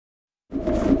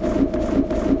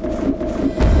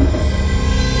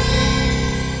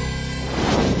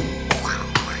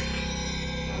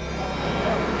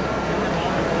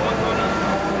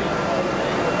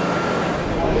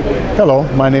Hello,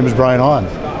 my name is Brian Hahn.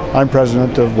 I'm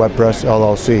president of WebPress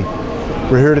LLC.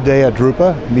 We're here today at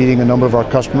Drupa, meeting a number of our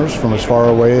customers from as far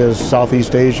away as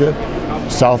Southeast Asia,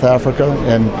 South Africa,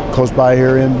 and close by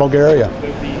here in Bulgaria.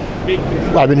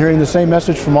 I've been hearing the same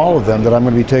message from all of them that I'm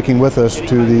going to be taking with us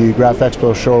to the GRAPH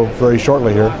EXPO show very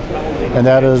shortly here, and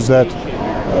that is that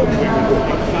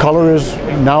color is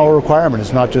now a requirement.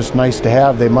 It's not just nice to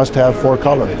have, they must have for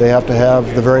color. They have to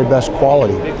have the very best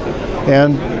quality.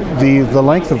 And the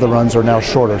length of the runs are now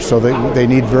shorter, so they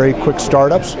need very quick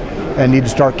startups and need to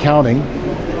start counting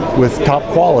with top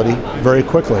quality very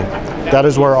quickly. That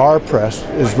is where our press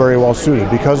is very well suited.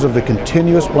 Because of the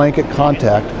continuous blanket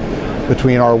contact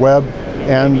between our web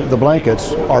and the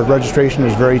blankets, our registration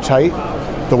is very tight,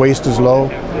 the waste is low,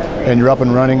 and you're up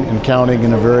and running and counting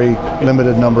in a very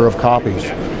limited number of copies.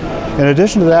 In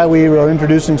addition to that, we are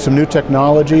introducing some new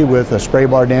technology with a spray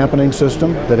bar dampening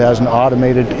system that has an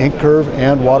automated ink curve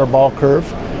and water ball curve.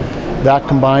 That,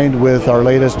 combined with our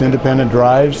latest independent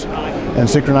drives and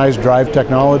synchronized drive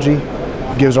technology,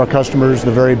 gives our customers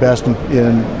the very best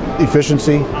in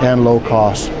efficiency and low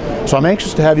cost. So I'm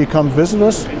anxious to have you come visit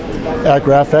us at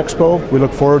GRAPH EXPO. We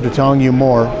look forward to telling you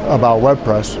more about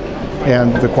WebPress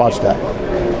and the QuadStack.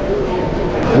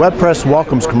 WebPress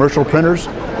welcomes commercial printers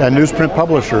and newsprint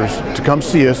publishers to come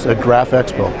see us at GRAPH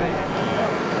EXPO.